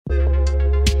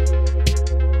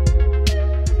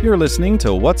You're listening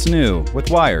to What's New with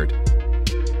Wired.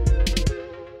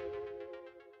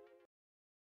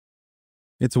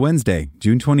 It's Wednesday,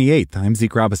 June 28th. I'm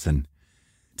Zeke Robison.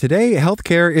 Today,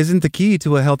 healthcare isn't the key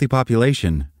to a healthy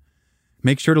population.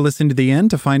 Make sure to listen to the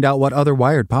end to find out what other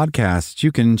Wired podcasts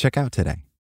you can check out today.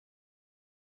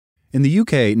 In the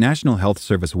UK, National Health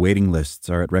Service waiting lists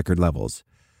are at record levels.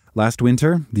 Last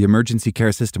winter, the emergency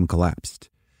care system collapsed.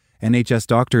 NHS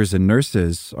doctors and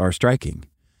nurses are striking.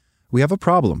 We have a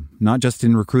problem, not just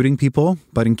in recruiting people,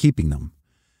 but in keeping them.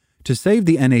 To save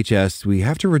the NHS, we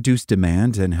have to reduce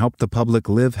demand and help the public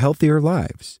live healthier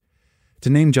lives. To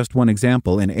name just one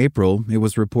example, in April, it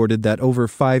was reported that over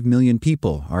 5 million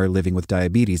people are living with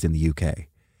diabetes in the UK.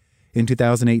 In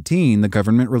 2018, the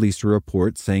government released a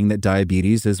report saying that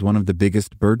diabetes is one of the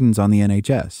biggest burdens on the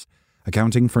NHS,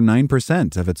 accounting for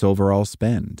 9% of its overall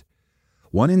spend.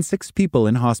 1 in 6 people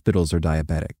in hospitals are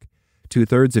diabetic.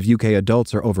 2/3 of UK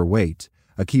adults are overweight,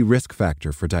 a key risk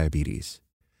factor for diabetes.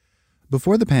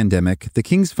 Before the pandemic, the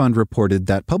King's Fund reported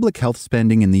that public health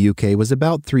spending in the UK was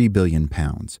about £3 billion,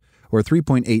 or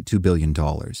 $3.82 billion,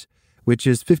 which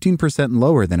is 15%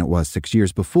 lower than it was 6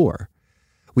 years before.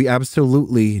 We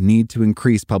absolutely need to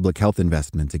increase public health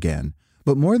investment again,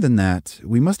 but more than that,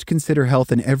 we must consider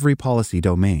health in every policy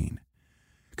domain.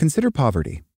 Consider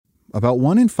poverty. About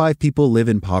 1 in 5 people live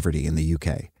in poverty in the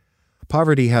UK.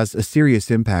 Poverty has a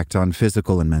serious impact on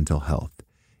physical and mental health.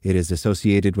 It is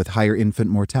associated with higher infant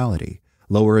mortality,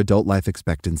 lower adult life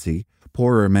expectancy,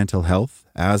 poorer mental health,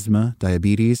 asthma,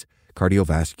 diabetes,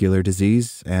 cardiovascular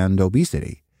disease, and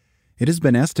obesity. It has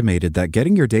been estimated that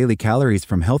getting your daily calories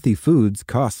from healthy foods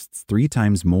costs 3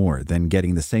 times more than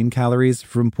getting the same calories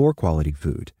from poor quality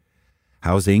food.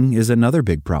 Housing is another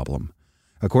big problem.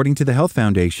 According to the Health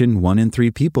Foundation, 1 in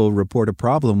 3 people report a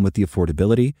problem with the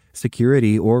affordability,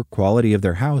 security, or quality of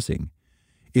their housing.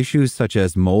 Issues such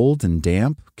as mold and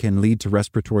damp can lead to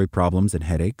respiratory problems and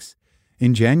headaches.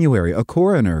 In January, a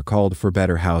coroner called for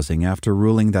better housing after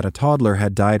ruling that a toddler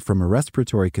had died from a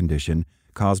respiratory condition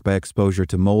caused by exposure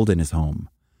to mold in his home.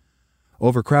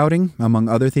 Overcrowding, among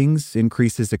other things,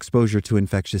 increases exposure to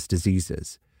infectious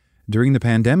diseases. During the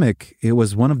pandemic, it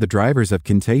was one of the drivers of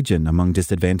contagion among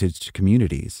disadvantaged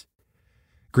communities.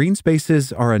 Green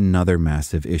spaces are another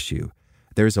massive issue.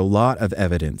 There's a lot of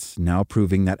evidence now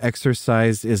proving that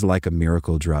exercise is like a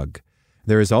miracle drug.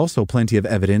 There is also plenty of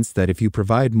evidence that if you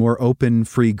provide more open,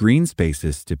 free green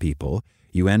spaces to people,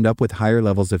 you end up with higher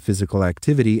levels of physical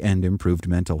activity and improved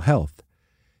mental health.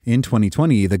 In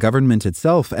 2020, the government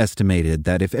itself estimated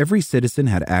that if every citizen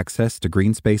had access to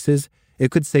green spaces, it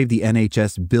could save the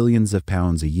NHS billions of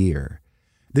pounds a year.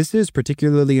 This is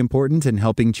particularly important in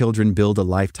helping children build a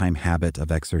lifetime habit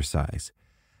of exercise.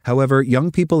 However,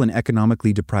 young people in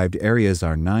economically deprived areas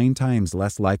are 9 times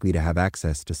less likely to have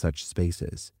access to such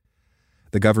spaces.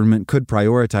 The government could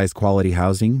prioritize quality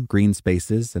housing, green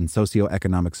spaces, and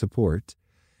socioeconomic support.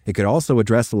 It could also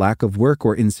address lack of work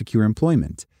or insecure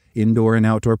employment, indoor and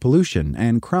outdoor pollution,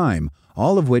 and crime,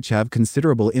 all of which have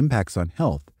considerable impacts on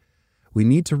health. We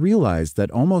need to realize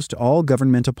that almost all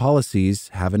governmental policies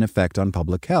have an effect on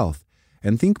public health,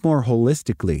 and think more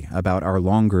holistically about our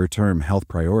longer-term health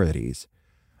priorities.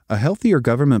 A healthier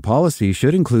government policy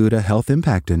should include a health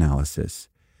impact analysis.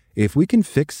 If we can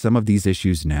fix some of these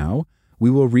issues now, we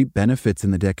will reap benefits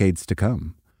in the decades to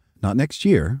come. Not next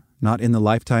year, not in the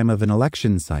lifetime of an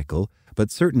election cycle, but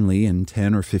certainly in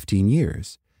 10 or 15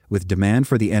 years. With demand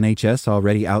for the NHS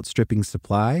already outstripping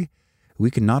supply, we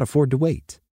cannot afford to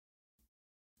wait.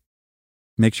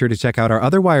 Make sure to check out our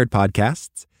other Wired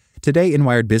podcasts. Today in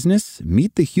Wired Business,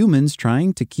 meet the humans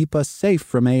trying to keep us safe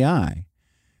from AI.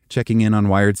 Checking in on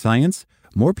Wired Science,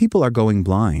 more people are going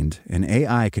blind, and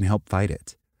AI can help fight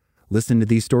it. Listen to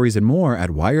these stories and more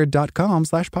at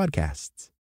wired.com/podcasts.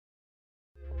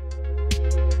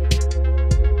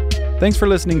 Thanks for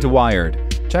listening to Wired.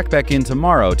 Check back in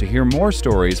tomorrow to hear more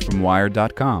stories from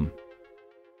Wired.com.